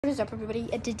What is up, everybody?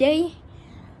 Today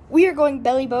we are going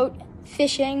belly boat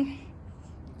fishing.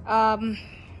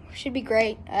 Should be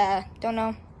great. Don't know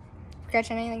if we're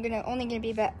catching anything. Only gonna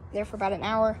be there for about an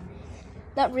hour.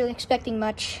 Not really expecting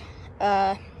much.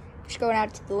 Just going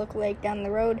out to the local lake down the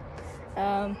road.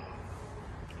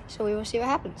 So we will see what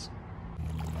happens.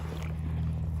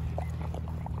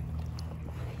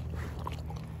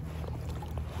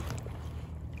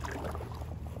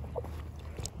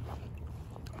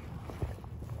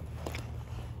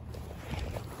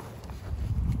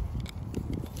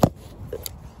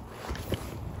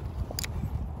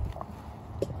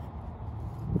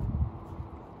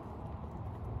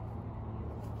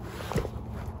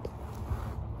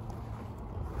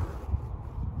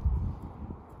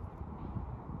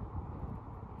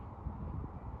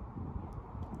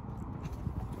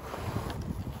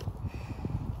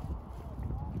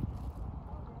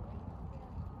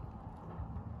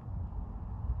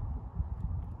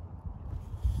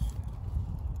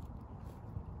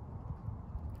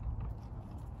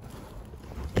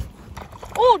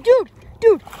 Oh, dude,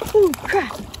 holy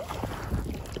crap.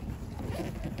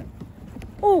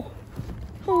 Oh,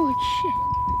 holy shit.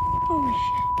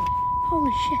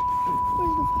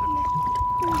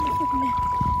 Where's my fucking net?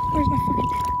 Where's my fucking net?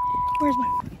 Where's my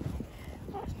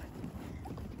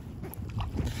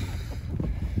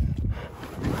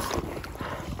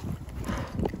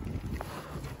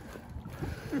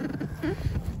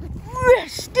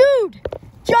Yes, dude!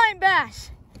 Giant bass.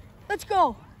 Let's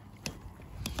go.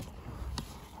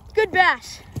 Good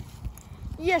bass.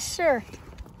 Yes, sir.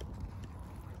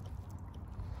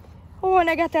 Oh, and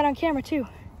I got that on camera too.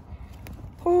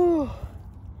 Oh,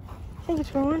 I think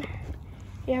it's rolling.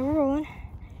 Yeah, we're rolling.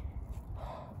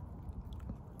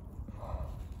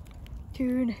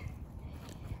 Dude,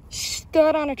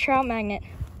 stud on a trout magnet.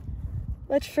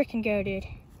 Let's freaking go, dude.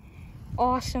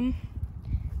 Awesome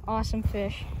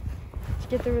fish. Let's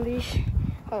get the release.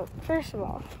 Oh, first of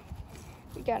all,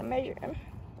 we gotta measure him.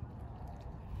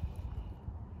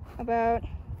 About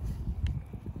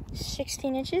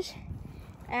 16 inches.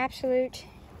 Absolute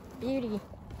beauty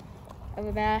of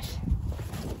a bass.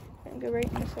 I'm gonna go right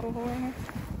in this little hole in here.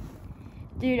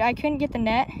 Dude, I couldn't get the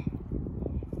net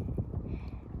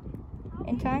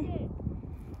in time.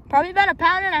 Probably about 1.5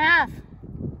 pounds.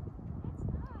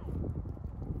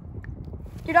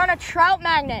 Dude, on a trout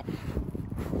magnet.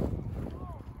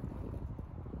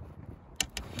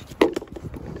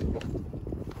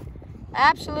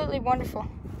 Absolutely wonderful.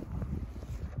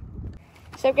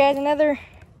 So guys, another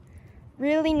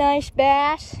really nice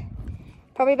bass.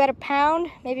 Probably about 1 pound,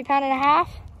 maybe 1.5 pounds.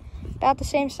 About the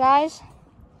same size.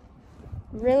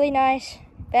 Really nice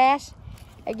bass.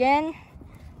 Again,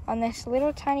 on this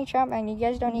little tiny trout magnet. You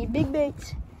guys don't need big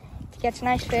baits to catch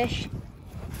nice fish.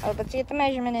 Oh, let's get the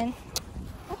measurement in.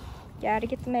 Gotta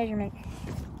get the measurement.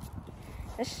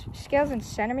 This scales in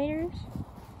centimeters.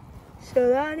 So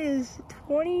that is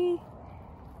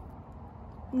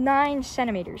 29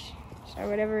 centimeters. So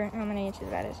whatever, how many inches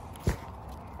that is.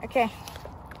 Okay,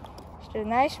 let's do a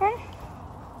nice one.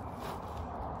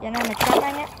 Getting on the trout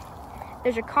magnet.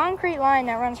 There's a concrete line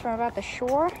that runs from about the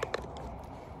shore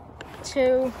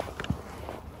to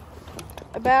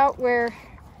about where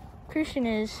Christian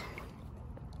is.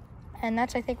 And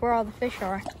that's, I think, where all the fish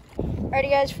are. Alrighty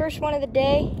guys, first one of the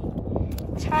day.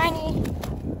 Tiny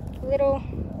little,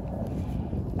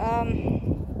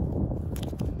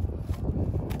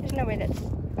 there's no way that's,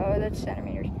 oh, that's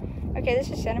centimeters. Okay, this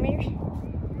is centimeters.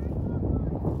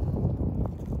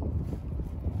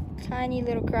 Tiny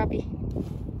little crappie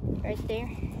right there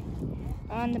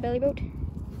on the belly boat.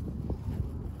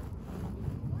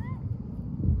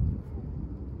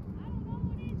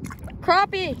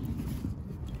 Crappie!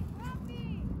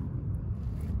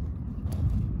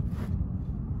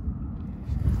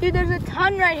 Dude, there's a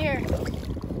ton right here.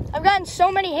 I've gotten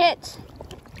so many hits.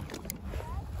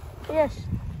 Yes.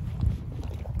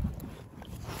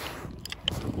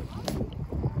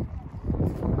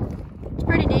 It's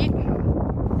pretty deep.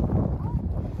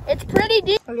 It's pretty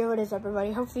deep. Okay, what is up,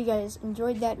 everybody? Hopefully you guys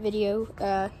enjoyed that video.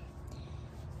 Just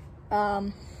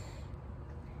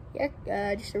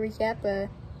to recap,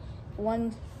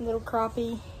 one little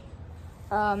crappie,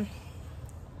 a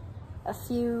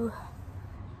few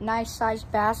nice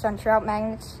sized bass on trout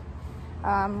magnets.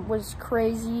 Was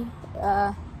crazy.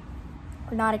 We're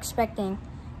not expecting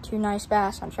 2 nice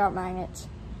bass on trout magnets.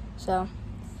 So,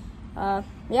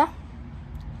 yeah.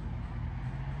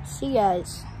 See you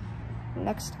guys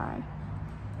next time.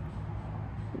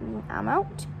 I'm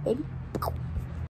out, baby.